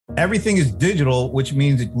everything is digital, which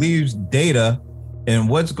means it leaves data, and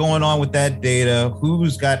what's going on with that data,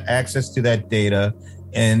 who's got access to that data,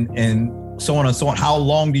 and so on and so on. How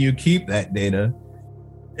long do you keep that data?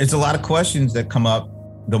 It's a lot of questions that come up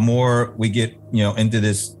the more we get, into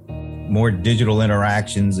this more digital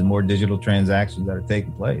interactions and more digital transactions that are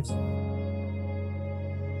taking place.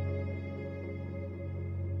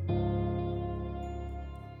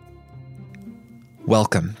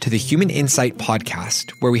 Welcome to the Human Insight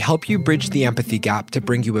Podcast, where we help you bridge the empathy gap to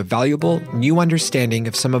bring you a valuable, new understanding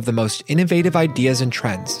of some of the most innovative ideas and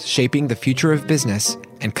trends shaping the future of business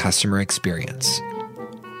and customer experience.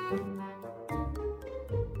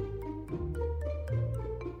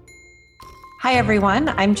 Hi, everyone.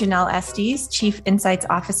 I'm Janelle Estes, Chief Insights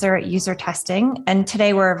Officer at UserTesting, and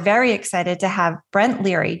today we're very excited to have Brent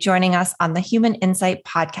Leary joining us on the Human Insight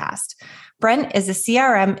Podcast. Brent is a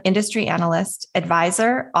CRM industry analyst,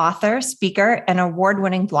 advisor, author, speaker, and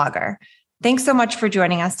award-winning blogger. Thanks so much for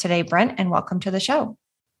joining us today, Brent, and welcome to the show.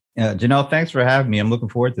 Janelle, thanks for having me. I'm looking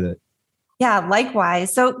forward to it. Yeah,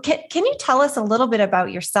 likewise. So can you tell us a little bit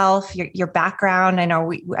about yourself, your background? I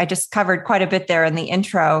know I just covered quite a bit there in the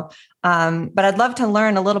intro, but I'd love to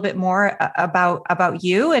learn a little bit more about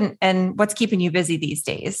you and what's keeping you busy these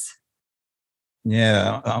days.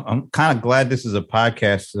 Yeah, I'm kind of glad this is a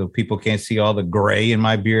podcast so people can't see all the gray in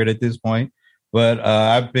my beard at this point. But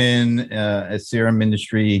I've been a CRM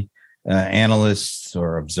industry analyst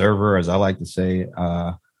or observer, as I like to say,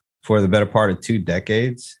 for the better part of 2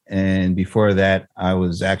 decades. And before that, I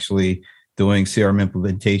was actually doing CRM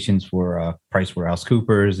implementations for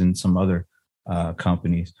PricewaterhouseCoopers and some other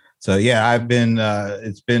companies. So yeah,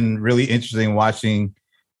 it's been really interesting watching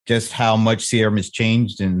just how much CRM has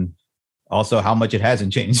changed and also how much it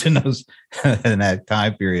hasn't changed in that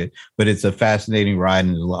time period. But it's a fascinating ride,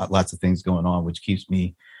 and there's lots of things going on, which keeps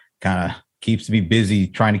me busy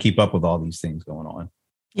trying to keep up with all these things going on.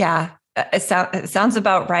 Yeah, it sounds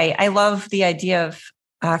about right. I love the idea of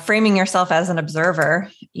framing yourself as an observer.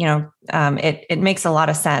 It makes a lot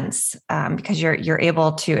of sense because you're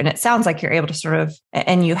able to, and it sounds like you're able to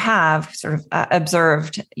and you have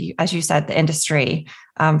observed, as you said, the industry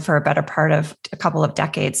for a better part of a couple of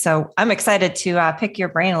decades. So I'm excited to pick your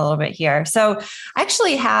brain a little bit here. So I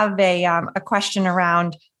actually have a question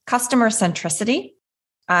around customer centricity.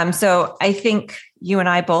 So I think you and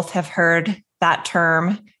I both have heard that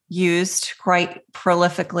term used quite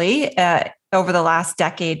prolifically over the last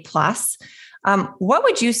decade plus. What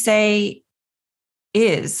would you say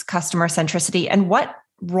is customer centricity, and what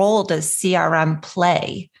role does CRM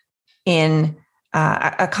play in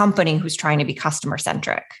a company who's trying to be customer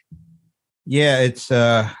centric? Yeah, it's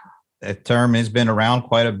that term has been around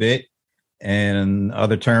quite a bit, and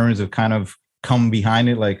other terms have kind of come behind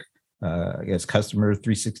it, like I guess customer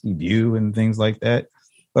 360 view and things like that.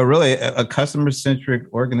 But really, a customer-centric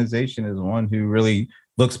organization is one who really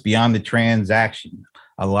looks beyond the transaction.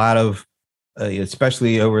 A lot of,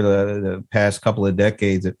 especially over the past couple of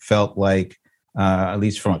decades, it felt like, at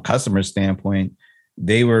least from a customer standpoint,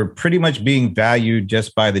 they were pretty much being valued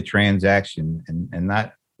just by the transaction and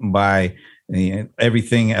not by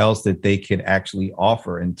everything else that they could actually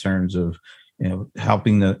offer in terms of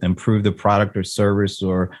helping to improve the product or service,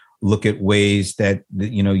 or look at ways that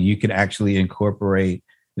you could actually incorporate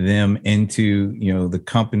them into the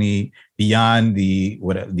company beyond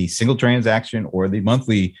the single transaction or the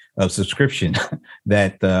monthly subscription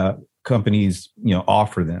that companies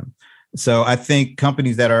offer them. So I think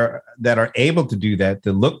companies that are able to do that,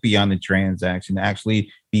 to look beyond the transaction,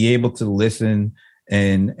 actually be able to listen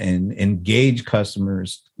and engage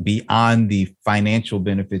customers beyond the financial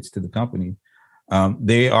benefits to the company,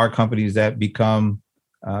 they are companies that become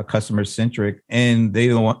customer centric, and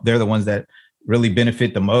they're the ones that really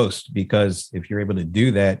benefit the most, because if you're able to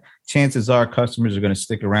do that, chances are customers are going to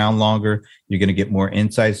stick around longer. You're going to get more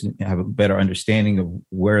insights and have a better understanding of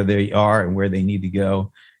where they are and where they need to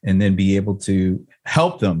go, and then be able to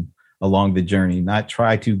help them along the journey, not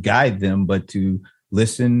try to guide them, but to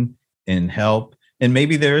listen and help. And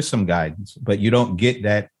maybe there is some guidance, but you don't get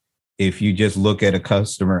that if you just look at a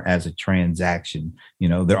customer as a transaction.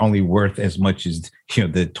 They're only worth as much as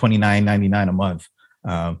the $29.99 a month.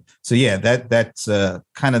 So yeah, that's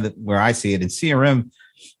kind of where I see it. In CRM,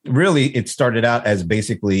 really, it started out as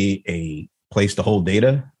basically a place to hold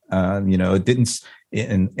data. It didn't,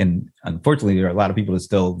 and unfortunately, there are a lot of people that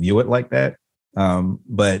still view it like that.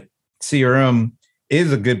 But CRM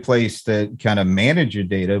is a good place to kind of manage your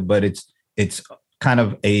data, but it's kind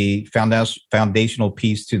of a foundational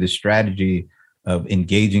piece to the strategy of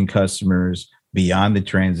engaging customers beyond the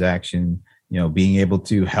transaction. Being able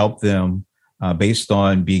to help them based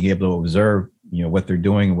on being able to observe what they're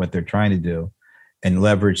doing and what they're trying to do, and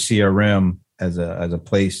leverage CRM as a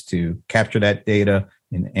place to capture that data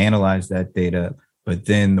and analyze that data. But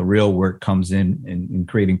then the real work comes in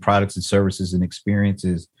creating products and services and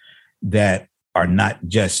experiences that are not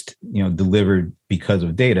just delivered because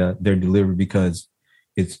of data. They're delivered because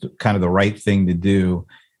it's kind of the right thing to do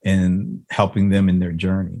and helping them in their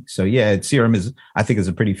journey. So yeah, CRM I think is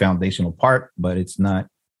a pretty foundational part, but it's not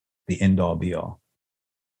the end all be all.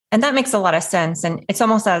 And that makes a lot of sense. And it's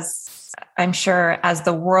almost as, I'm sure, as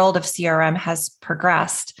the world of CRM has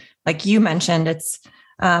progressed, like you mentioned, it's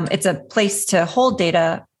a place to hold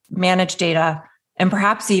data, manage data, and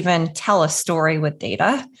perhaps even tell a story with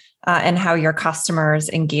data and how your customers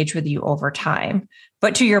engage with you over time.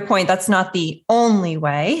 But to your point, that's not the only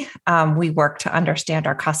way we work to understand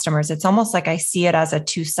our customers. It's almost like I see it as a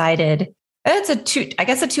two-sided, a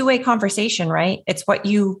two-way conversation, right? It's what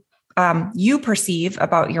you perceive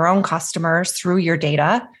about your own customers through your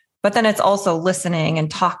data, but then it's also listening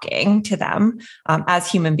and talking to them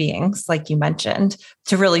as human beings, like you mentioned,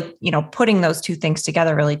 to really, putting those two things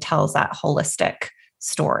together really tells that holistic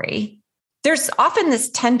story. There's often this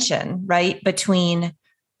tension, right, between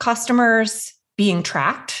customers being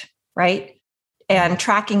tracked, right, and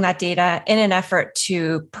tracking that data in an effort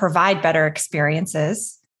to provide better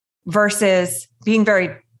experiences versus being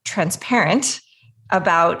very transparent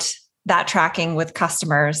about that tracking with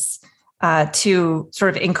customers to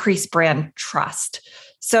sort of increase brand trust.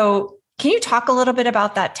 So can you talk a little bit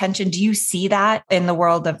about that tension? Do you see that in the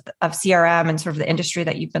world of CRM and sort of the industry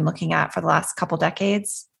that you've been looking at for the last couple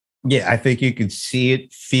decades? Yeah, I think you can see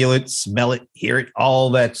it, feel it, smell it, hear it,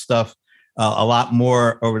 all that stuff a lot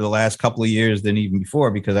more over the last couple of years than even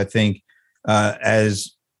before, because I think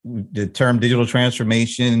as the term digital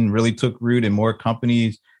transformation really took root and more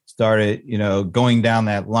companies started, going down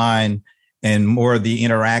that line, and more of the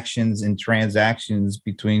interactions and transactions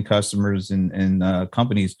between customers and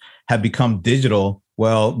companies have become digital.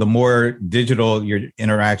 Well, the more digital your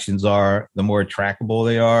interactions are, the more trackable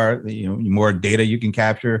they are, the more data you can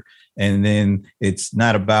capture. And then it's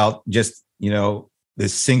not about just,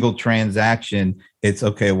 this single transaction. It's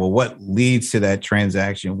okay, well, what leads to that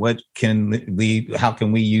transaction? What can lead? How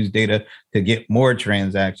can we use data to get more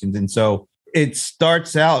transactions? And so it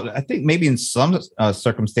starts out, I think maybe in some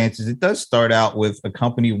circumstances, it does start out with a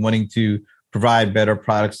company wanting to provide better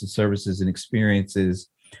products and services and experiences,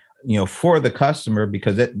 for the customer,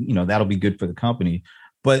 because that, that'll be good for the company.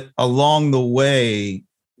 But along the way,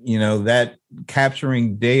 that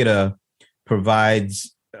capturing data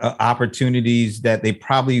provides opportunities that they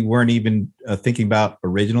probably weren't even thinking about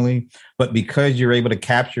originally. But because you're able to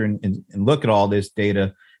capture and look at all this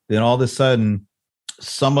data, then all of a sudden,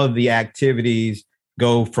 some of the activities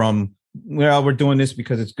go from, well, we're doing this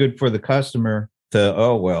because it's good for the customer to,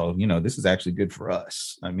 oh, well, this is actually good for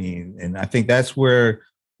us. I mean, and I think that's where,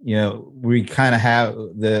 we kind of have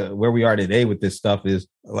where we are today with this stuff is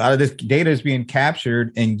a lot of this data is being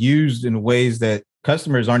captured and used in ways that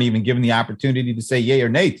customers aren't even given the opportunity to say yay or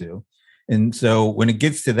nay to. And so when it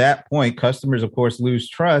gets to that point, customers, of course, lose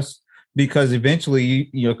trust, because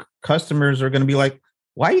eventually, customers are going to be like,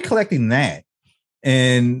 why are you collecting that?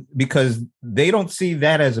 And because they don't see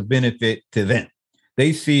that as a benefit to them.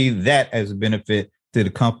 They see that as a benefit to the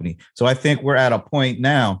company. So I think we're at a point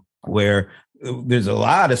now where there's a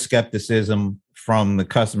lot of skepticism from the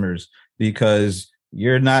customers, because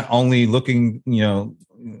you're not only looking,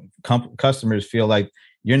 customers feel like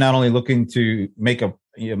you're not only looking to make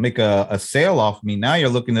a sale off me. Now you're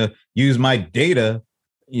looking to use my data,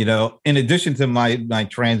 in addition to my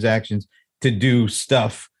transactions, to do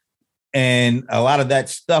stuff. And a lot of that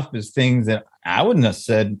stuff is things that I wouldn't have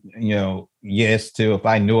said, yes to if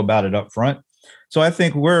I knew about it up front. So I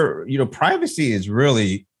think privacy is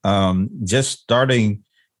really just starting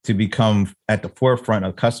to become at the forefront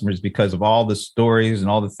of customers because of all the stories and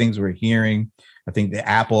all the things we're hearing. I think the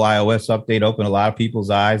Apple iOS update opened a lot of people's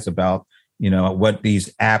eyes about, what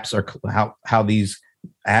these apps are, how these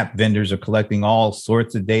app vendors are collecting all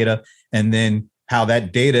sorts of data, and then how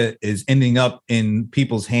that data is ending up in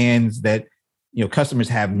people's hands that, customers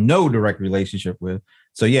have no direct relationship with.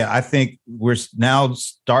 So, yeah, I think we're now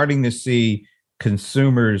starting to see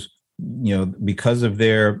consumers, because of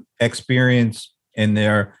their experience and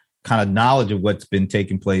their kind of knowledge of what's been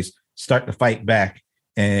taking place, start to fight back.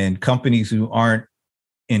 And companies who aren't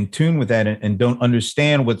in tune with that and don't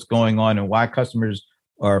understand what's going on and why customers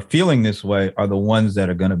are feeling this way are the ones that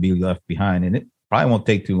are going to be left behind. And it probably won't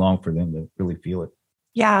take too long for them to really feel it.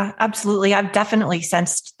 Yeah, absolutely. I've definitely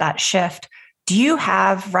sensed that shift. Do you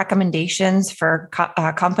have recommendations for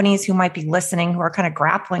companies who might be listening, who are kind of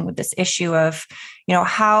grappling with this issue of,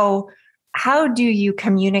 how How do you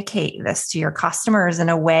communicate this to your customers in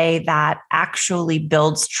a way that actually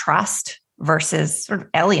builds trust versus sort of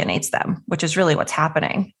alienates them, which is really what's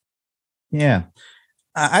happening? Yeah,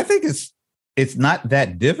 I think it's not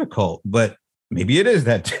that difficult, but maybe it is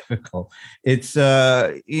that difficult. It's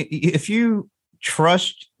if you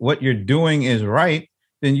trust what you're doing is right,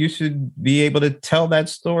 then you should be able to tell that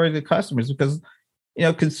story to customers, because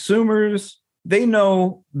consumers, they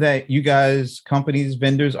know that you guys, companies,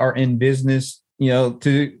 vendors are in business,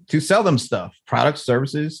 to sell them stuff, products,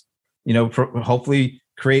 services, hopefully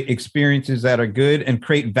create experiences that are good and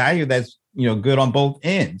create value that's good on both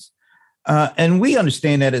ends. And we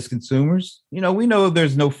understand that as consumers. We know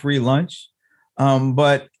there's no free lunch,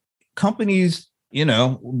 but companies,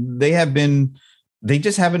 they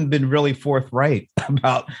just haven't been really forthright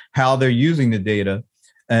about how they're using the data,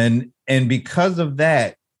 and because of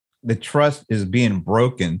that, the trust is being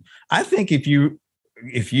broken. I think if you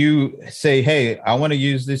say, hey, I want to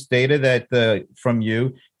use this data that from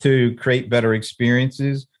you to create better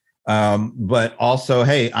experiences, but also,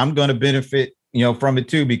 hey, I'm going to benefit from it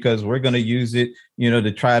too, because we're going to use it,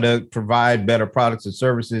 to try to provide better products and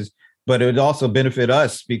services. But it would also benefit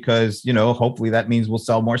us because, hopefully that means we'll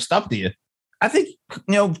sell more stuff to you. I think,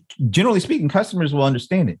 generally speaking, customers will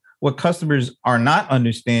understand it. What customers are not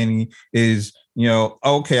understanding is,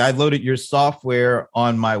 okay, I loaded your software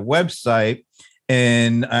on my website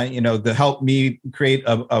and, to help me create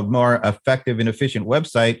a more effective and efficient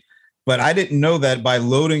website. But I didn't know that by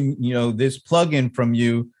loading, this plugin from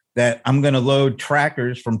you, that I'm going to load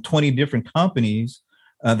trackers from 20 different companies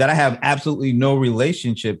that I have absolutely no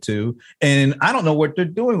relationship to. And I don't know what they're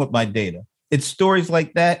doing with my data. It's stories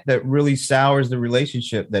like that really sours the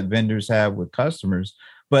relationship that vendors have with customers.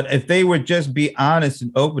 But if they would just be honest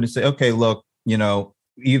and open and say, okay, look,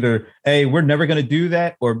 either A, we're never going to do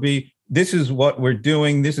that, or B, this is what we're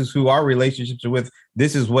doing. This is who our relationships are with.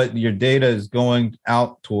 This is what your data is going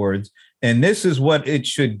out towards. And this is what it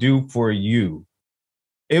should do for you.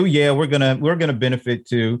 Oh, yeah, we're gonna benefit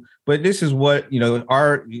too, but this is what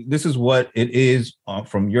this is what it is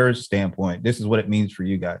from your standpoint. This is what it means for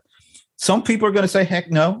you guys. Some people are going to say,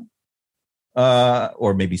 heck no,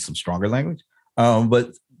 or maybe some stronger language.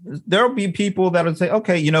 But there'll be people that will say,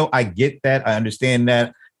 okay, I get that. I understand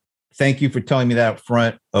that. Thank you for telling me that up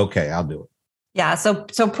front. Okay, I'll do it. Yeah. So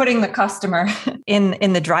putting the customer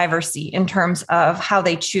in the driver's seat in terms of how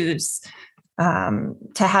they choose to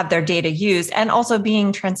have their data used, and also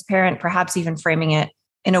being transparent, perhaps even framing it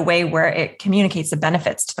in a way where it communicates the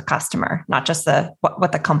benefits to the customer, not just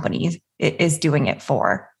what the company is doing it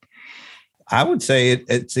for. I would say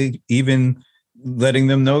it's even letting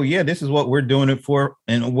them know, yeah, this is what we're doing it for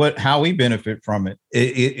and how we benefit from it.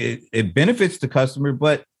 It benefits the customer,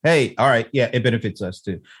 but hey, all right, yeah, it benefits us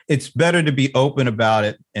too. It's better to be open about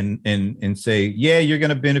it and say, yeah, you're going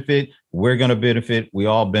to benefit, we're going to benefit, we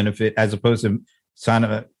all benefit, as opposed to kind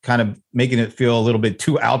of making it feel a little bit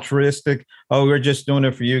too altruistic. Oh, we're just doing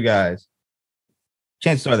it for you guys.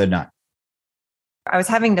 Chances are they're not. I was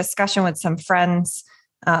having a discussion with some friends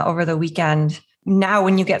over the weekend. Now,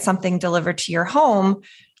 when you get something delivered to your home,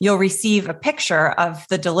 you'll receive a picture of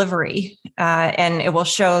the delivery, and it will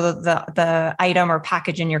show the item or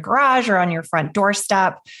package in your garage or on your front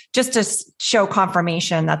doorstep, just to show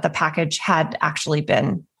confirmation that the package had actually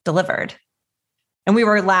been delivered. And we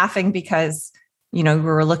were laughing because, we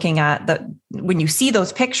were looking at when you see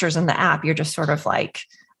those pictures in the app, you're just sort of like,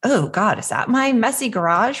 oh God, is that my messy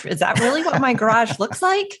garage? Is that really what my garage looks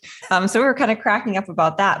like? So we were kind of cracking up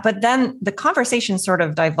about that. But then the conversation sort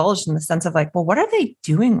of divulged in the sense of like, well, what are they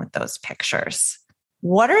doing with those pictures?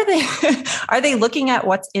 What are they? Are they looking at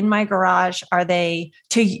what's in my garage? Are they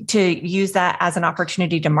to use that as an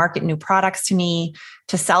opportunity to market new products to me,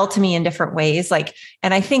 to sell to me in different ways?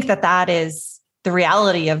 And I think that is the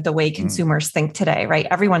reality of the way consumers think today, right?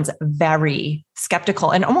 Everyone's very skeptical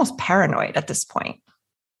and almost paranoid at this point.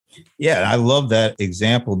 Yeah, I love that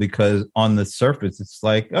example because on the surface, it's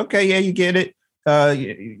like, okay, yeah, you get it.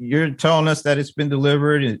 You're telling us that it's been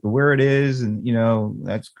delivered and where it is. And,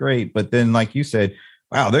 that's great. But then, like you said,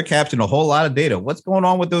 wow, they're capturing a whole lot of data. What's going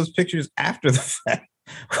on with those pictures after the fact?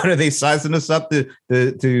 What are they sizing us up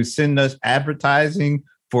to send us advertising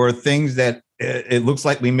for things that it looks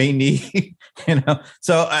like we may need?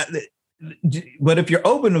 So but if you're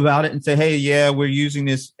open about it and say, hey, yeah, we're using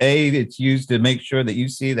this, it's used to make sure that you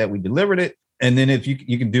see that we delivered it. And then if you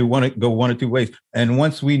can go one or two ways. And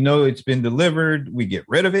once we know it's been delivered, we get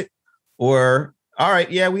rid of it. Or, all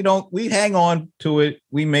right, yeah, we hang on to it.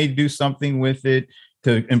 We may do something with it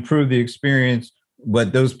to improve the experience,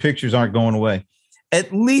 but those pictures aren't going away.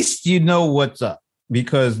 At least you know what's up.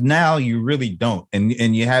 because now you really don't.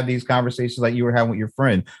 And you have these conversations like you were having with your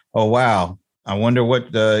friend. Oh, wow. I wonder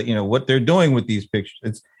what what they're doing with these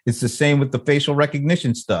pictures. It's the same with the facial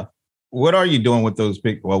recognition stuff. What are you doing with those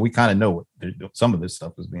pictures? Well, we kind of know what they're doing. Some of this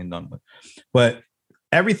stuff is being done with, but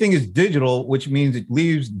everything is digital, which means it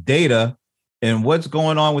leaves data, and what's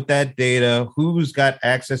going on with that data, who's got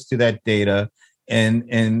access to that data,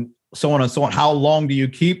 and so on and so on. How long do you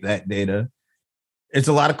keep that data? It's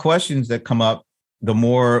a lot of questions that come up the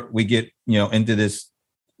more we get, into this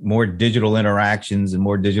more digital interactions and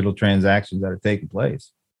more digital transactions that are taking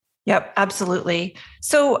place. Yep, absolutely.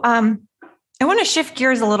 So I want to shift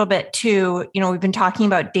gears a little bit to, we've been talking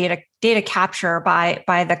about data capture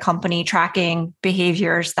by the company tracking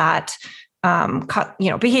behaviors that,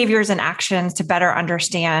 behaviors and actions to better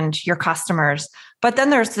understand your customers. But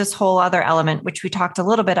then there's this whole other element, which we talked a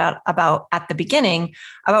little bit about at the beginning,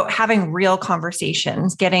 about having real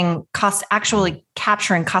conversations, actually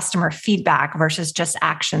capturing customer feedback versus just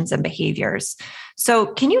actions and behaviors.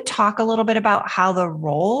 So can you talk a little bit about how the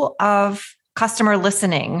role of customer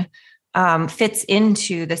listening fits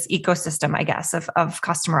into this ecosystem, I guess, of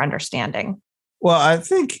customer understanding? Well, I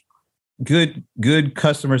think good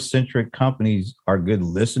customer-centric companies are good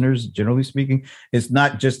listeners, generally speaking. It's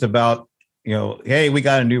not just about, hey, we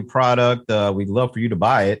got a new product. We'd love for you to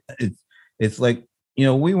buy it. It's like,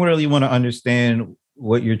 we really want to understand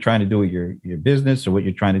what you're trying to do with your business, or what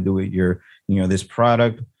you're trying to do with your, this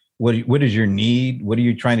product. What is your need? What are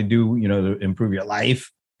you trying to do, to improve your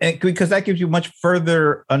life? And because that gives you much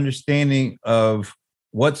further understanding of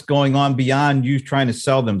what's going on beyond you trying to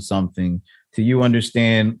sell them something, to you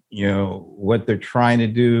understand, what they're trying to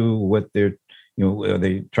do, what they're, are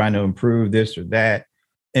they trying to improve this or that?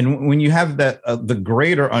 And when you have that, the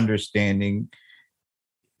greater understanding,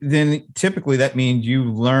 then typically that means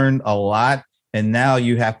you learned a lot, and now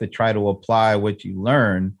you have to try to apply what you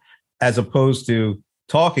learn, as opposed to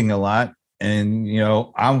talking a lot. And,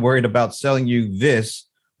 I'm worried about selling you this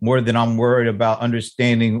more than I'm worried about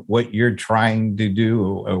understanding what you're trying to do,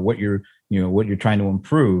 or what you're trying to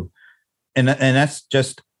improve. And that's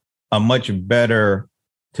just a much better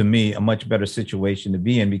situation to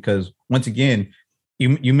be in, because once again,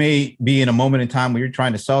 you may be in a moment in time where you're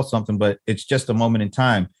trying to sell something, but it's just a moment in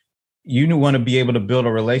time. You want to be able to build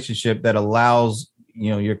a relationship that allows,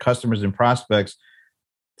 your customers and prospects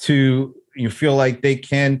to feel like they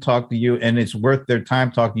can talk to you, and it's worth their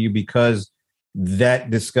time talking to you, because that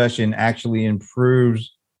discussion actually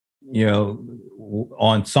improves,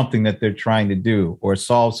 on something that they're trying to do, or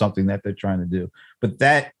solve something that they're trying to do. But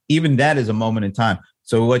that is a moment in time.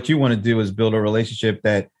 So what you want to do is build a relationship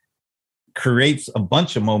that creates a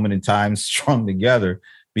bunch of moment in time strung together,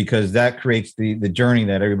 because that creates the journey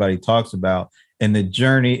that everybody talks about. And the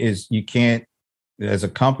journey is, as a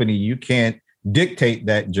company, you can't dictate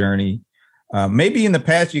that journey. Maybe in the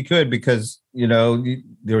past you could, because,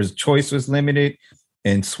 choice was limited,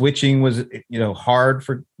 and switching was, hard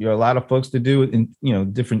for a lot of folks to do. And,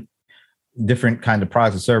 different kind of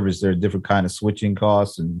products and services, there are different kind of switching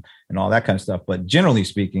costs and all that kind of stuff. But generally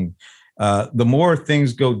speaking, the more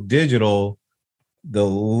things go digital, the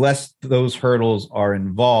less those hurdles are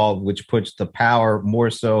involved, which puts the power more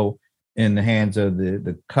so in the hands of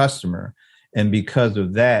the customer. And because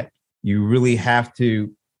of that, you really have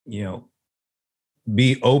to,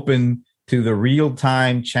 be open to the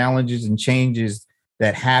real-time challenges and changes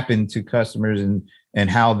that happen to customers, and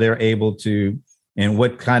how they're able to, and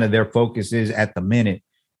what kind of their focus is at the minute.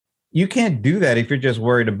 You can't do that if you're just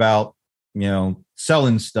worried about,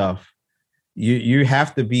 selling stuff. You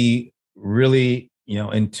have to be really,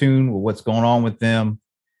 in tune with what's going on with them,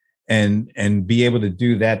 and be able to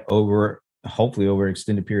do that hopefully over an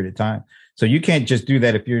extended period of time. So you can't just do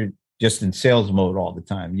that if you're just in sales mode all the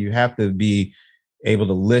time. You have to be able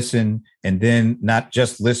to listen, and then not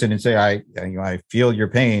just listen and say, I feel your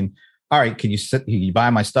pain. All right, can you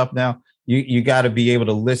buy my stuff now? You got to be able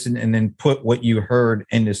to listen, and then put what you heard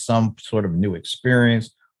into some sort of new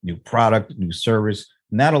experience, new product, new service,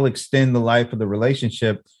 and that'll extend the life of the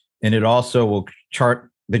relationship. And it also will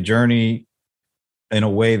chart the journey in a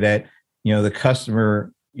way that, the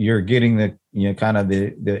customer, you're getting the, kind of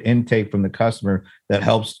the intake from the customer that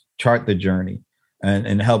helps chart the journey,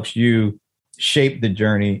 and helps you shape the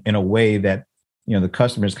journey in a way that, the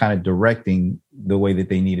customer is kind of directing the way that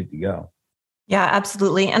they need it to go. Yeah,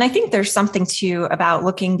 absolutely. And I think there's something too about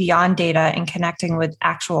looking beyond data and connecting with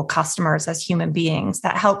actual customers as human beings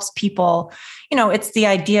that helps people. It's the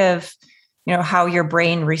idea of, how your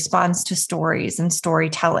brain responds to stories and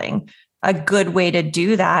storytelling. A good way to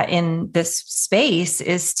do that in this space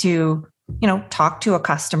is to talk to a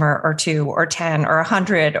customer or 2 or 10 or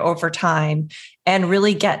 100 over time and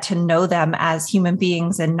really get to know them as human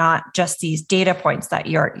beings and not just these data points that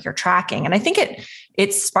you're tracking. And I think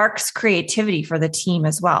it sparks creativity for the team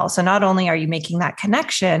as well. So not only are you making that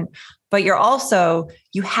connection, but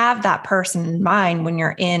you have that person in mind when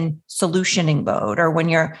you're in solutioning mode or when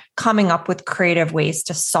you're coming up with creative ways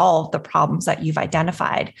to solve the problems that you've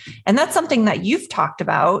identified. And that's something that you've talked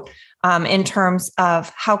about in terms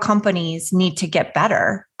of how companies need to get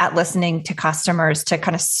better at listening to customers to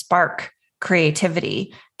kind of spark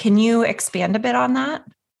creativity. Can you expand a bit on that?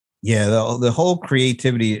 Yeah, the whole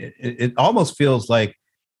creativity, it almost feels like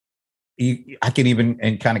I can even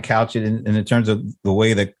and kind of couch it in terms of the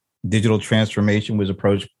way that digital transformation was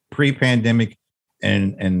approached pre-pandemic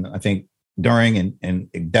and I think during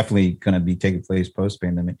and definitely going to be taking place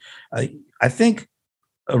post-pandemic. I think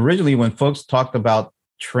originally when folks talked about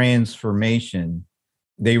transformation,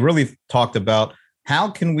 they really talked about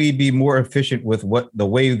how can we be more efficient with the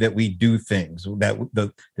way that we do things,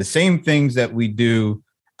 that the same things that we do,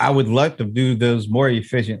 I would like to do those more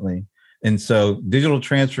efficiently. And so digital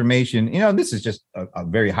transformation, this is just a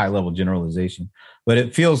very high level generalization, but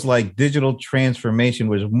it feels like digital transformation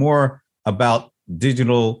was more about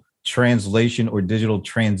digital translation or digital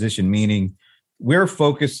transition, meaning we're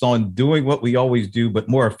focused on doing what we always do, but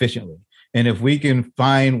more efficiently. And if we can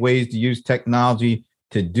find ways to use technology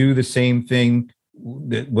to do the same thing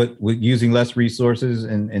with using less resources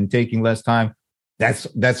and taking less time,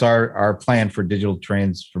 that's our plan for digital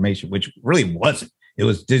transformation, which really wasn't. It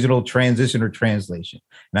was digital transition or translation.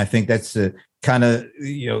 And I think that's kind of,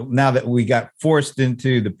 now that we got forced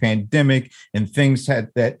into the pandemic and things had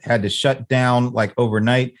to shut down like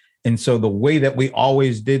overnight. And so the way that we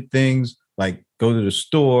always did things, like go to the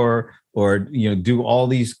store or, do all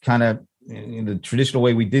these kind of in the traditional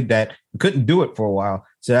way we did that, we couldn't do it for a while.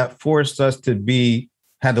 So that forced us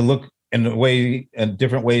had to look in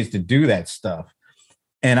different ways to do that stuff.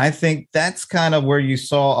 And I think that's kind of where you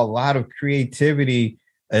saw a lot of creativity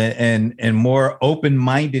and more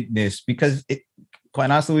open-mindedness because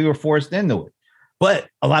quite honestly, we were forced into it. But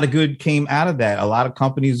a lot of good came out of that. A lot of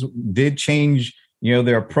companies did change,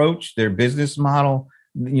 their approach, their business model,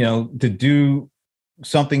 to do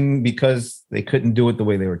something because they couldn't do it the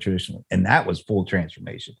way they were traditionally. And that was full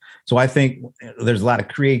transformation. So I think there's a lot of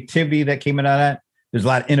creativity that came out of that. There's a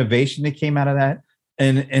lot of innovation that came out of that.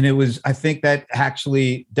 And it was, I think that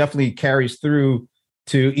actually definitely carries through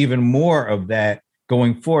to even more of that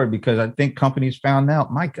going forward, because I think companies found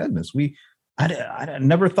out, my goodness, I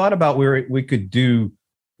never thought about where we could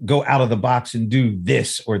go out of the box and do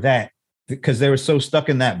this or that, because they were so stuck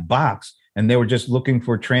in that box and they were just looking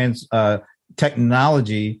for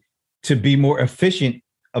technology to be more efficient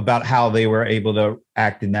about how they were able to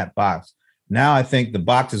act in that box. Now I think the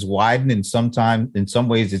box is widened and in some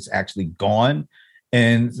ways it's actually gone.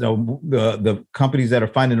 And so the companies that are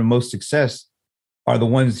finding the most success are the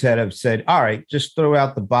ones that have said, all right, just throw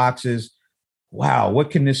out the boxes. Wow, what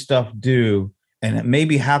can this stuff do? And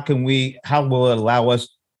maybe how will it allow us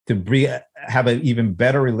to have an even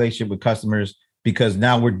better relationship with customers, because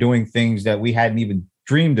now we're doing things that we hadn't even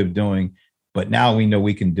dreamed of doing, but now we know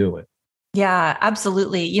we can do it. Yeah,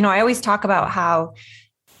 absolutely. I always talk about how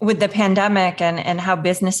with the pandemic and how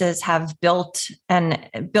businesses have built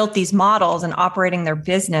these models and operating their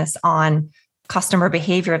business on customer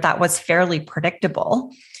behavior that was fairly predictable,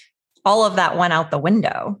 all of that went out the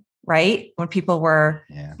window, right? When people were,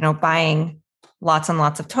 buying lots and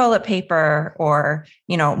lots of toilet paper or,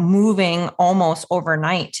 moving almost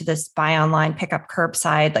overnight to this buy online, pick up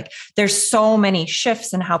curbside. Like there's so many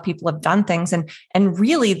shifts in how people have done things. And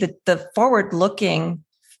really the forward-looking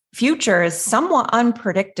future is somewhat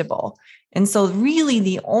unpredictable. And so really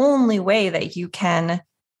the only way that you can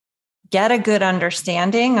get a good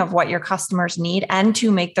understanding of what your customers need and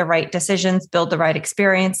to make the right decisions, build the right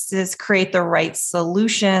experiences, create the right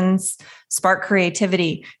solutions, spark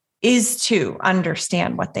creativity, is to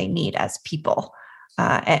understand what they need as people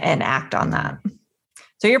and act on that.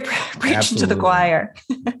 So you're preaching Absolutely. To the choir.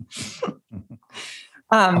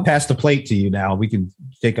 I'll pass the plate to you now. We can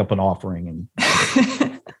take up an offering.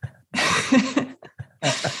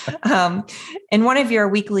 In one of your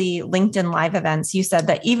weekly LinkedIn Live events, you said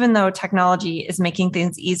that even though technology is making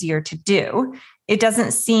things easier to do, it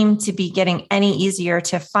doesn't seem to be getting any easier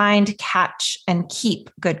to find, catch, and keep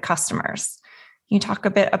good customers. Can you talk a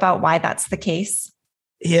bit about why that's the case?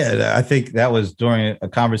 Yeah, I think that was during a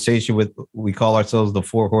conversation we call ourselves the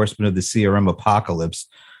 4 horsemen of the CRM apocalypse.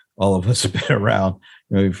 All of us have been around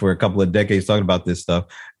for a couple of decades talking about this stuff.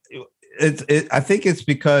 I think it's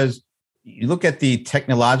because you look at the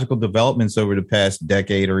technological developments over the past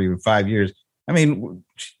decade or even 5 years. I mean,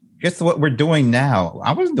 just what we're doing now.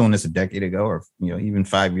 I wasn't doing this a decade ago or, even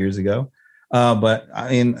 5 years ago. But I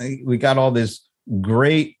mean, we got all this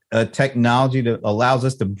great technology that allows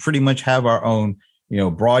us to pretty much have our own,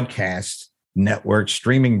 broadcast networks,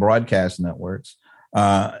 streaming broadcast networks.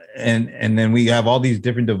 And then we have all these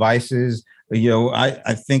different devices.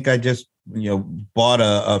 I think I just, bought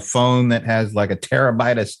a phone that has like a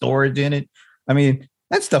terabyte of storage in it. I mean,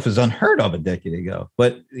 that stuff is unheard of a decade ago.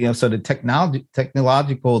 But, so the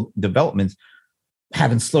technological developments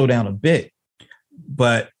haven't slowed down a bit.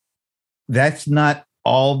 But that's not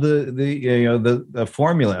all the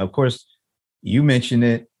formula. Of course, you mentioned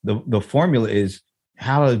it. The formula is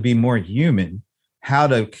how to be more human, how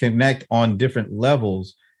to connect on different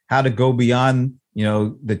levels, how to go beyond,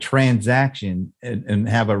 the transaction and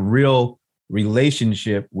have a real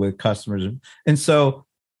relationship with customers. And so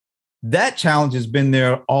that challenge has been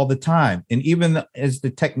there all the time. And even as the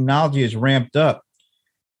technology is ramped up,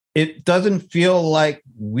 it doesn't feel like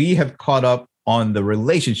we have caught up on the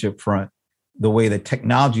relationship front the way that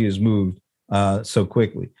technology has moved so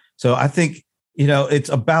quickly. So I think, it's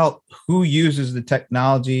about who uses the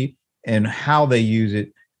technology and how they use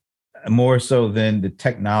it more so than the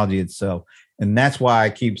technology itself. And that's why I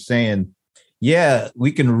keep saying, yeah,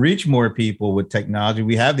 we can reach more people with technology.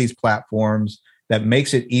 We have these platforms that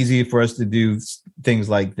makes it easy for us to do things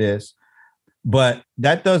like this. But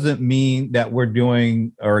that doesn't mean that we're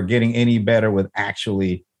doing or getting any better with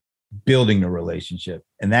actually building a relationship.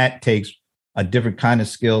 And that takes a different kind of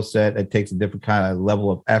skill set. It takes a different kind of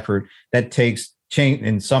level of effort. That takes change,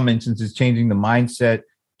 in some instances, changing the mindset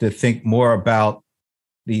to think more about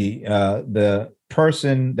the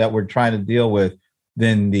person that we're trying to deal with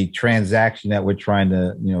than the transaction that we're trying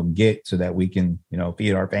to, get so that we can,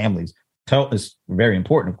 feed our families. It's very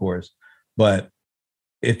important, of course. But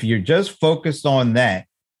if you're just focused on that,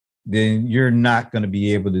 then you're not going to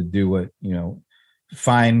be able to do what,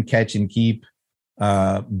 find, catch, and keep,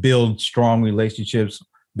 build strong relationships,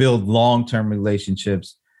 build long-term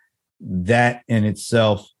relationships. That in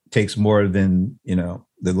itself takes more than,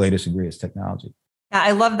 the latest and greatest technology.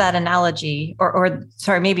 I love that analogy, or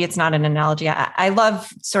sorry, maybe it's not an analogy. I love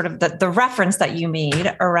sort of the reference that you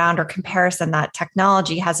made around, or comparison, that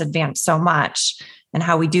technology has advanced so much and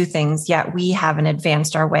how we do things, yet we haven't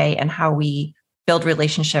advanced our way and how we build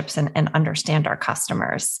relationships and understand our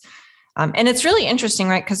customers. And it's really interesting,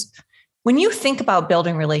 right? Because when you think about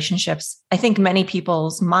building relationships, I think many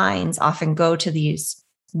people's minds often go to these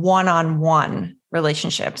one-on-one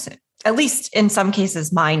relationships. At least in some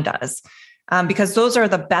cases, mine does. Because those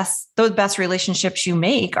best relationships you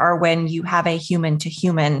make are when you have a human to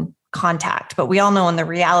human contact. But we all know in the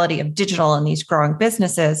reality of digital and these growing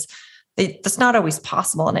businesses, that's not always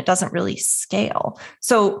possible and it doesn't really scale.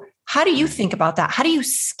 So how do you think about that? How do you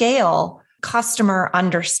scale customer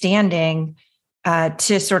understanding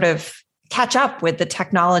to sort of catch up with the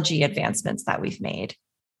technology advancements that we've made?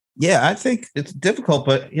 Yeah, I think it's difficult,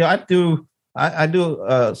 but I do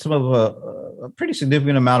some of a pretty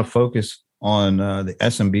significant amount of focus on the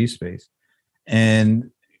SMB space.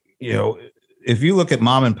 And, if you look at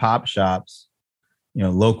mom and pop shops,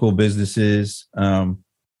 local businesses,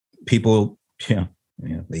 people,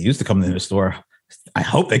 they used to come to the store. I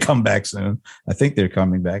hope they come back soon. I think they're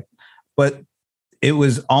coming back. But it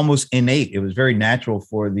was almost innate. It was very natural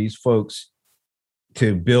for these folks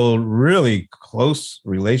to build really close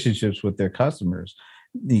relationships with their customers,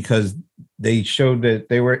 because they showed that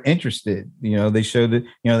they were interested. They showed that,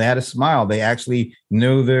 they had a smile. They actually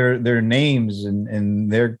knew their names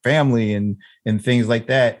and their family and things like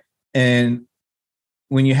that. And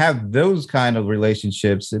when you have those kind of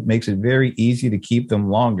relationships, it makes it very easy to keep them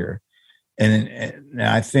longer. And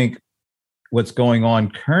I think what's going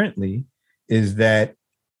on currently is that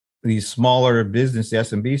these smaller business, the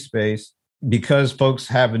SMB space, because folks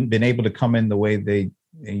haven't been able to come in the way they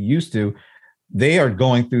used to, they are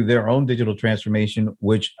going through their own digital transformation,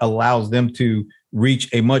 which allows them to reach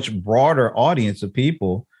a much broader audience of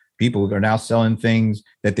people. People are now selling things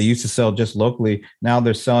that they used to sell just locally. Now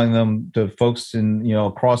they're selling them to folks in,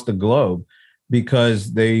 across the globe,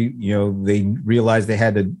 because they realized they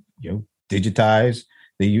had to, digitize.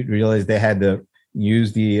 They realized they had to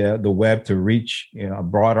use the web to reach a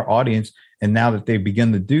broader audience. And now that they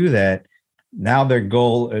begin to do that, now their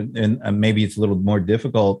goal, and maybe it's a little more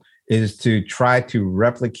difficult, is to try to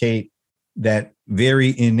replicate that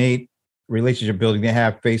very innate relationship building they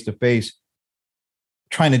have face to face,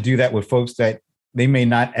 trying to do that with folks that they may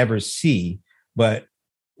not ever see, but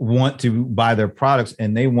want to buy their products,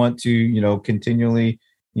 and they want to, continually,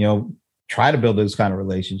 try to build those kind of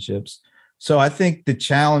relationships. So I think the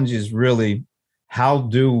challenge is really, how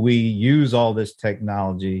do we use all this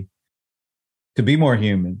technology to be more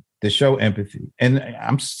human, to show empathy? And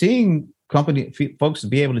I'm seeing folks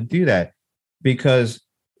be able to do that because,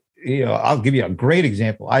 I'll give you a great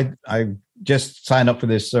example. I just signed up for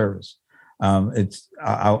this service.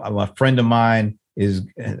 A friend of mine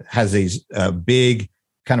has a big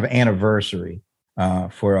kind of anniversary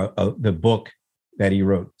for the book that he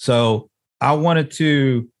wrote. So I wanted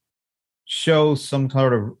to show some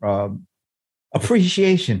sort of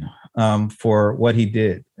appreciation for what he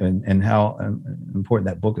did and how important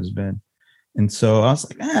that book has been. And so I was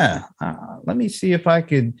like, let me see if I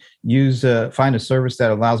could find a service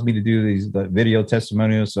that allows me to do these video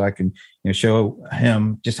testimonials so I can show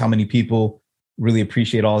him just how many people really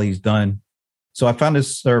appreciate all he's done. So I found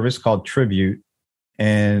this service called Tribute,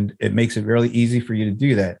 and it makes it really easy for you to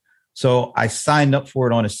do that. So I signed up for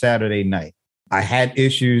it on a Saturday night. I had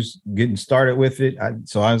issues getting started with it.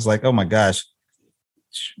 So I was like, oh my gosh.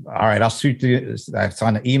 All right, I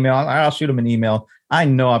signed an email. I'll shoot him an email. I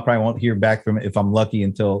know I probably won't hear back from it if I'm lucky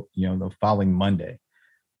until the following Monday.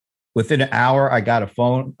 Within an hour, I got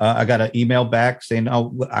an email back saying,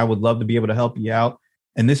 "Oh, I would love to be able to help you out."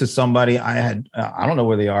 And this is somebody I don't know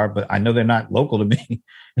where they are, but I know they're not local to me.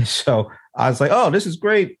 And so I was like, "Oh, this is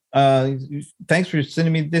great. Thanks for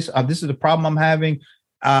sending me this. This is the problem I'm having.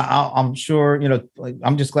 I'm sure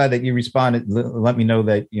I'm just glad that you responded. Let me know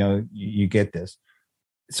that you get this."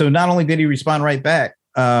 So not only did he respond right back,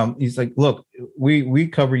 he's like, "Look, we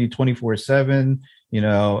cover you 24/7.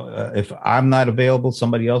 If I'm not available,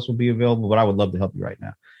 somebody else will be available, but I would love to help you right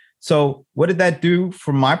now." So what did that do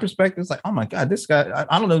from my perspective? It's like, oh my God, this guy,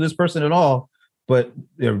 I don't know this person at all, but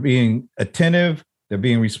they're being attentive. They're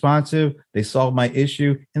being responsive. They solved my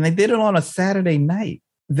issue, and they did it on a Saturday night.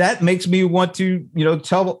 That makes me want to,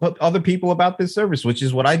 tell other people about this service, which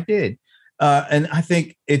is what I did. And I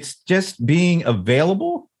think it's just being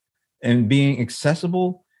available and being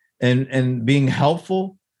accessible and being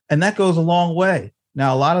helpful. And that goes a long way.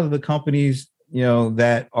 Now, a lot of the companies,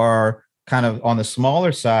 that are kind of on the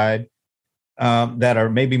smaller side, that are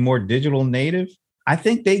maybe more digital native, I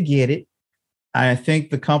think they get it. I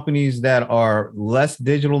think the companies that are less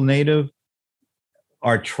digital native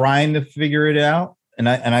are trying to figure it out. And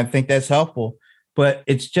I think that's helpful. But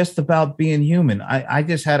it's just about being human. I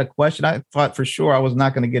just had a question. I thought for sure I was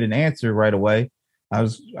not going to get an answer right away. I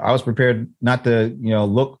was prepared not to,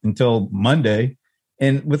 look until Monday.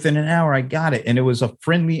 And within an hour, I got it. And it was a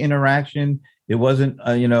friendly interaction. It wasn't,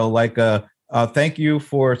 like thank you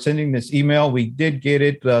for sending this email. We did get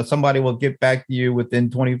it. Somebody will get back to you within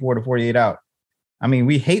 24 to 48 hours. I mean,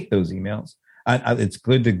 we hate those emails. It's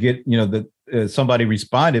good to get, somebody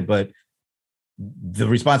responded, but the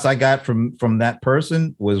response I got from that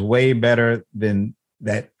person was way better than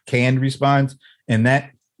that canned response. And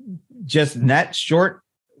that just in that short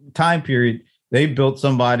time period, they built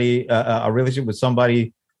somebody, a relationship with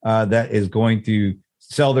somebody that is going to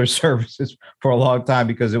sell their services for a long time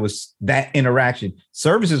because it was that interaction.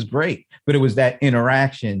 Service is great, but it was that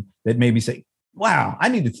interaction that made me say, wow, I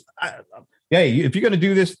need to, hey, if you're going to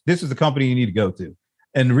do this, this is the company you need to go to.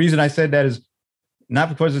 And the reason I said that is not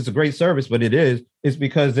because it's a great service, but it's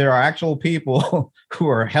because there are actual people who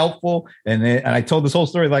are helpful. And I told this whole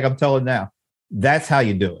story like I'm telling now. That's how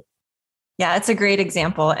you do it. Yeah, it's a great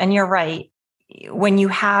example. And you're right. When you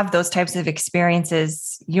have those types of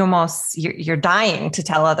experiences, you're dying to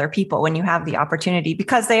tell other people when you have the opportunity,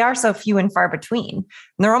 because they are so few and far between. And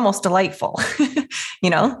they're almost delightful.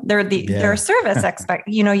 They're a service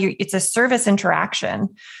it's a service interaction,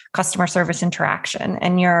 customer service interaction,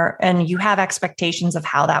 and you have expectations of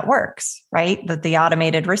how that works, right? That the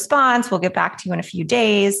automated response will get back to you in a few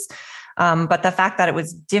days. But the fact that it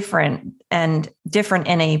was different in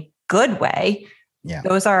a good way, yeah,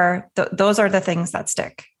 those are the things that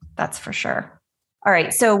stick. That's for sure. All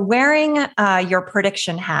right. So wearing your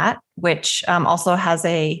prediction hat, which also has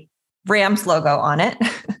a Rams logo on it,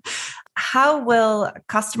 how will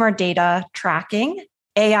customer data tracking,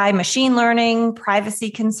 AI, machine learning,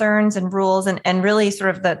 privacy concerns and rules, and really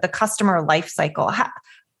sort of the customer life cycle,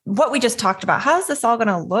 what we just talked about, how is this all going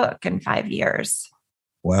to look in 5 years?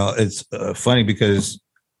 Well, it's funny because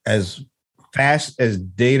as fast as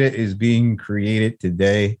data is being created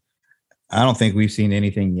today, I don't think we've seen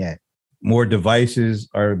anything yet. More devices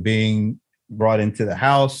are being brought into the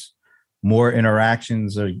house. More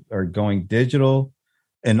interactions are going digital.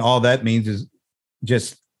 And all that means is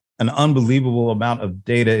just an unbelievable amount of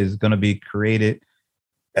data is going to be created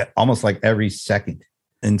almost like every second.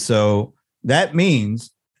 And so that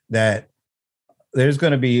means that there's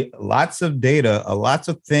going to be lots of data, lots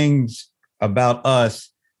of things about us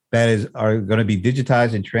that are going to be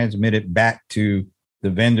digitized and transmitted back to the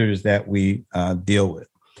vendors that we deal with.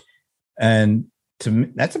 And to me,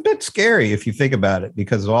 that's a bit scary if you think about it,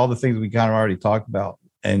 because of all the things we kind of already talked about,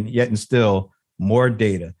 and yet and still more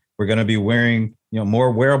data. We're going to be wearing,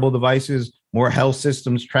 more wearable devices, more health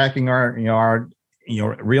systems tracking our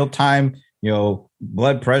real time,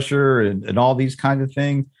 blood pressure and all these kinds of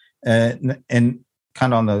things. And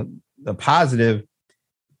kind of on the positive,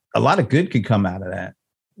 a lot of good could come out of that.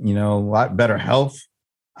 A lot better health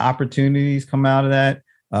opportunities come out of that.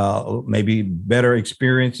 Maybe better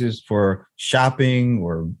experiences for shopping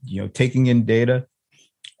or, taking in data.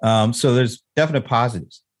 So there's definite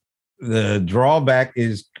positives. The drawback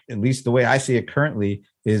is, at least the way I see it currently,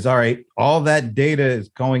 is all right, all that data is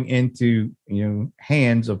going into,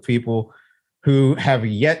 hands of people who have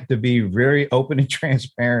yet to be very open and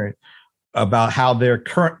transparent about how they're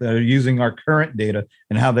using our current data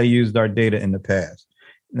and how they used our data in the past.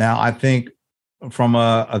 Now, I think from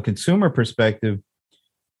a consumer perspective,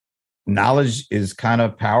 knowledge is kind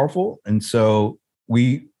of powerful. And so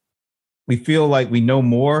we feel like we know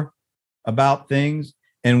more about things,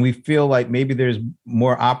 and we feel like maybe there's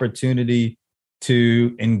more opportunity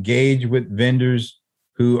to engage with vendors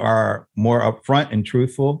who are more upfront and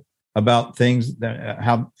truthful about things,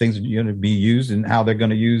 how things are going to be used and how they're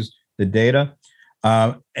going to use the data.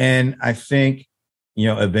 And I think,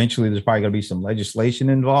 eventually there's probably going to be some legislation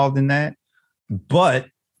involved in that, but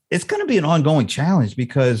it's going to be an ongoing challenge,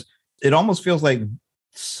 because it almost feels like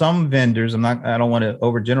some vendors, I don't want to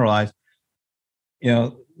overgeneralize,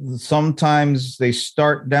 sometimes they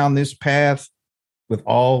start down this path with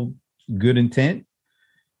all good intent,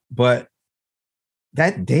 but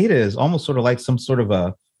that data is almost sort of like some sort of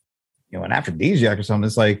an aphrodisiac or something.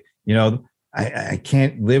 It's like, I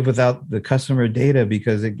can't live without the customer data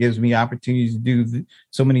because it gives me opportunities to do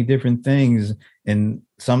so many different things. And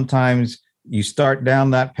sometimes you start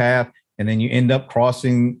down that path and then you end up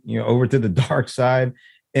crossing, over to the dark side.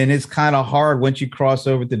 And it's kind of hard once you cross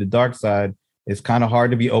over to the dark side. It's kind of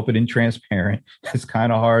hard to be open and transparent. It's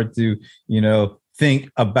kind of hard to,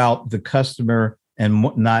 think about the customer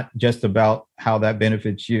and not just about how that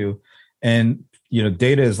benefits you. And,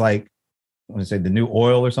 data is like, I want to say the new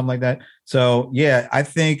oil or something like that. So, yeah, I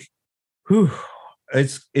think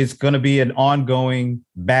it's going to be an ongoing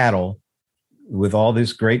battle with all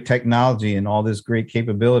this great technology and all this great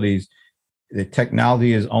capabilities. The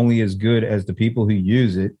technology is only as good as the people who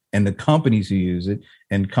use it and the companies who use it.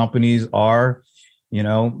 And companies are,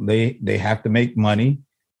 they have to make money.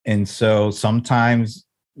 And so sometimes,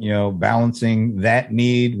 balancing that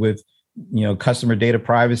need with, customer data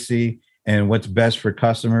privacy and what's best for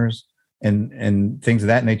customers and things of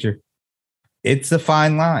that nature, it's a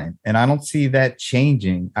fine line. And I don't see that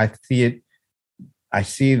changing. I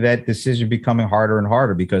see that decision becoming harder and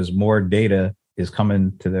harder because more data is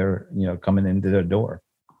coming into their door.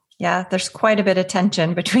 Yeah, there's quite a bit of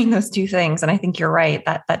tension between those two things. And I think you're right,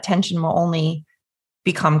 that tension will only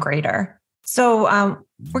become greater. So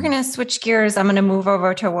we're going to switch gears. I'm going to move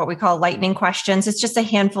over to what we call lightning questions. It's just a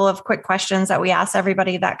handful of quick questions that we ask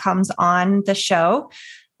everybody that comes on the show.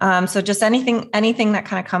 So just anything that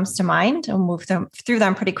kind of comes to mind, and we'll move through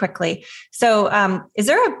them pretty quickly. So is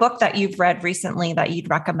there a book that you've read recently that you'd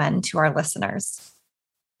recommend to our listeners?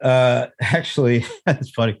 Actually, it's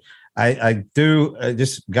funny. I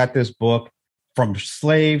just got this book, From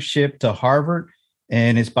Slave Ship to Harvard,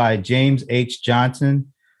 and it's by James H.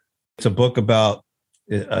 Johnson. It's a book about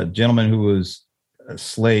a gentleman who was a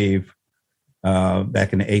slave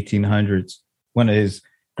back in the 1800s. One of his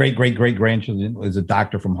great-great-great-grandchildren was a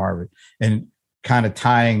doctor from Harvard, and kind of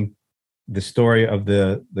tying the story of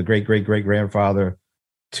the great-great-great-grandfather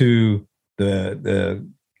to the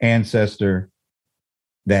ancestor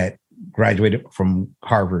that graduated from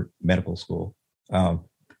Harvard Medical School.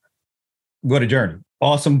 What a journey.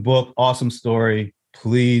 Awesome book, awesome story.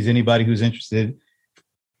 Please, anybody who's interested,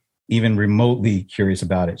 even remotely curious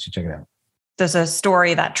about it, should check it out. There's a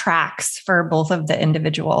story that tracks for both of the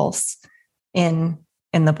individuals in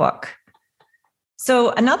the book.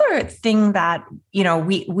 So another thing that,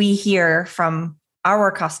 we hear from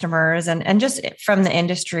our customers and just from the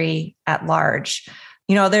industry at large,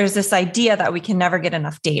 there's this idea that we can never get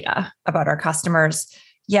enough data about our customers,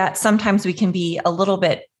 yet sometimes we can be a little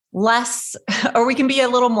bit less, or we can be a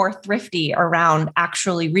little more thrifty around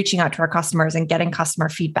actually reaching out to our customers and getting customer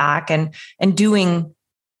feedback and doing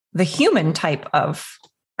the human type of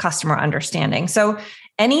customer understanding. So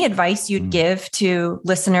any advice you'd give to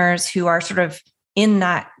listeners who are sort of in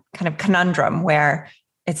that kind of conundrum where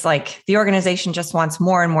it's like the organization just wants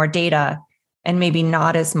more and more data and maybe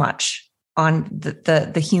not as much on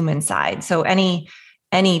the human side. So any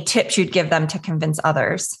any tips you'd give them to convince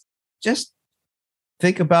others? Just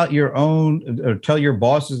think about your own, or tell your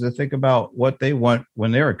bosses to think about what they want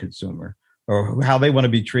when they're a consumer, or how they want to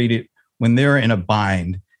be treated when they're in a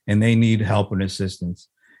bind and they need help and assistance.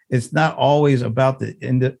 It's not always about the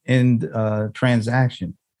end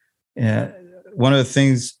transaction. One of the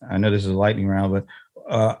things, I know this is a lightning round, but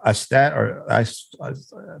a stat, or I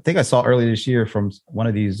think I saw earlier this year from one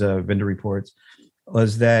of these vendor reports,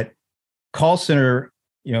 was that call center,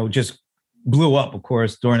 just blew up, of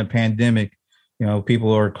course, during the pandemic.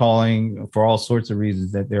 People are calling for all sorts of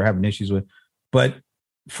reasons that they're having issues with. But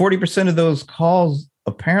 40% of those calls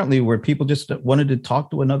apparently were people just wanted to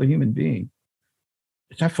talk to another human being,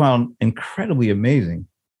 which I found incredibly amazing.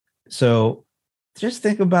 So just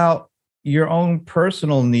think about your own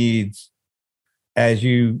personal needs as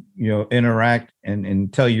you interact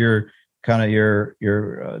and tell your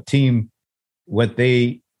team what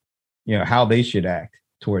they, how they should act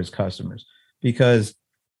towards customers, because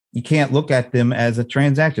you can't look at them as a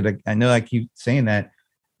transaction. I know I keep saying that.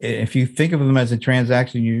 If you think of them as a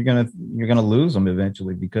transaction, you're gonna lose them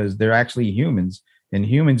eventually, because they're actually humans, and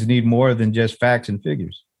humans need more than just facts and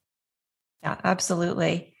figures. Yeah,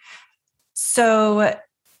 absolutely. So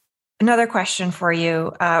another question for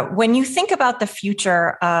you. When you think about the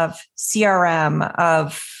future of CRM,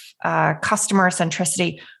 of customer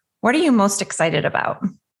centricity, what are you most excited about?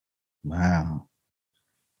 Wow.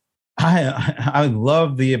 I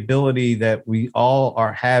love the ability that we all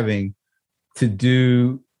are having to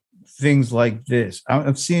do things like this.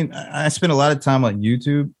 I spend a lot of time on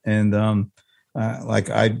YouTube, and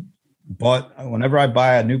whenever I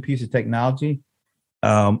buy a new piece of technology,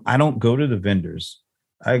 I don't go to the vendors.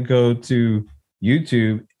 I go to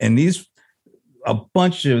YouTube, and a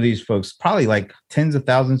bunch of these folks, probably like tens of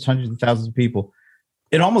thousands, hundreds of thousands of people,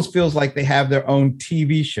 it almost feels like they have their own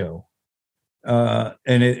TV show.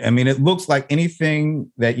 It looks like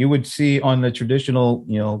anything that you would see on the traditional,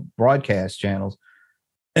 broadcast channels.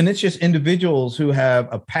 And it's just individuals who have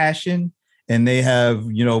a passion, and they have,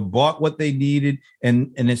 bought what they needed.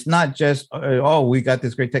 And it's not just, oh, we got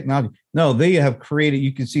this great technology. No, they have created,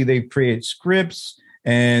 you can see they've created scripts,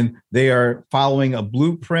 and they are following a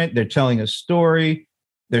blueprint. They're telling a story.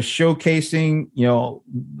 They're showcasing,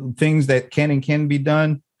 things that can be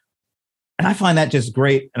done. And I find that just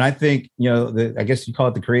great. And I think, I guess you call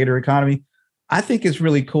it the creator economy. I think it's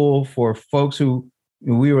really cool for folks who,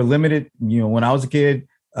 we were limited, when I was a kid,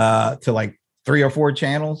 to like 3 or 4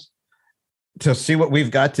 channels, to see what we've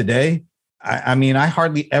got today. I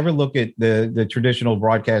hardly ever look at the traditional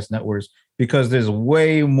broadcast networks, because there's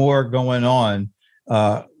way more going on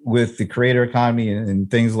with the creator economy and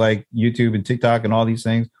things like YouTube and TikTok and all these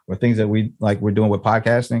things, or things that we're doing with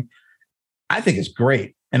podcasting. I think it's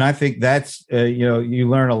great. And I think that's, you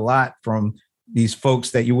learn a lot from these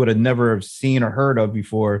folks that you would have never seen or heard of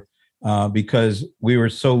before, because we were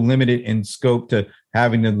so limited in scope to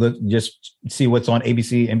having to just see what's on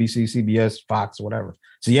ABC, NBC, CBS, Fox, whatever.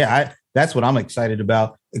 So yeah, that's what I'm excited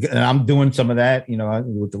about. And I'm doing some of that,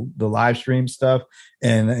 with the live stream stuff.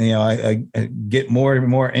 And, I get more and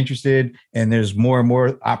more interested, and there's more and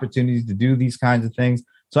more opportunities to do these kinds of things.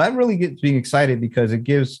 So I really get being excited, because it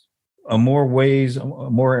gives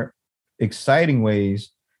more exciting ways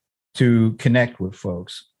to connect with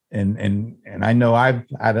folks. And I know I've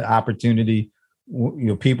had an opportunity,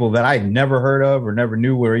 people that I never heard of or never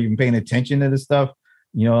knew were even paying attention to this stuff,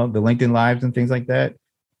 the LinkedIn Lives and things like that.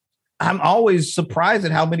 I'm always surprised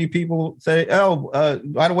at how many people say, oh,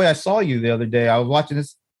 by the way, I saw you the other day. I was watching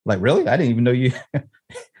this. Like, really? I didn't even know you.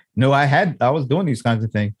 No, I was doing these kinds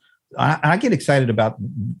of things. I get excited about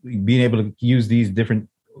being able to use these different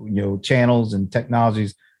channels and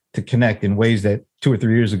technologies to connect in ways that 2 or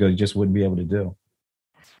 3 years ago you just wouldn't be able to do.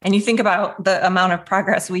 And you think about the amount of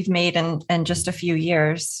progress we've made in just a few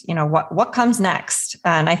years, what comes next?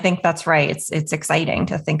 And I think that's right. It's exciting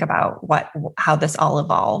to think about how this all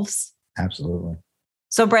evolves. Absolutely.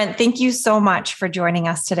 So Brent, thank you so much for joining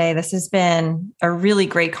us today. This has been a really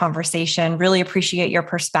great conversation. Really appreciate your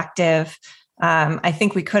perspective. I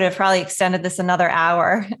think we could have probably extended this another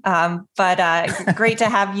hour, but great to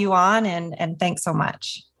have you on, and thanks so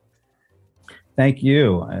much. Thank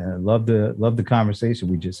you. I love the conversation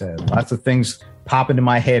we just had. Lots of things pop into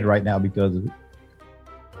my head right now because of it.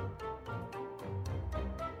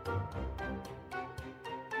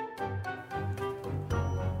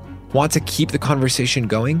 Want to keep the conversation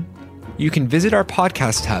going? You can visit our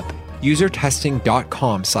podcast hub,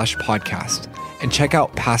 usertesting.com/podcast, and check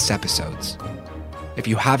out past episodes. If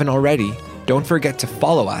you haven't already, don't forget to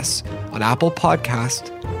follow us on Apple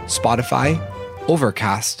Podcast, Spotify,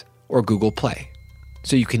 Overcast, or Google Play,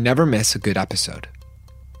 so you can never miss a good episode.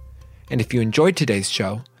 And if you enjoyed today's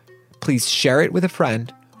show, please share it with a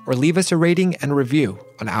friend or leave us a rating and review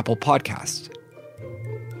on Apple Podcasts.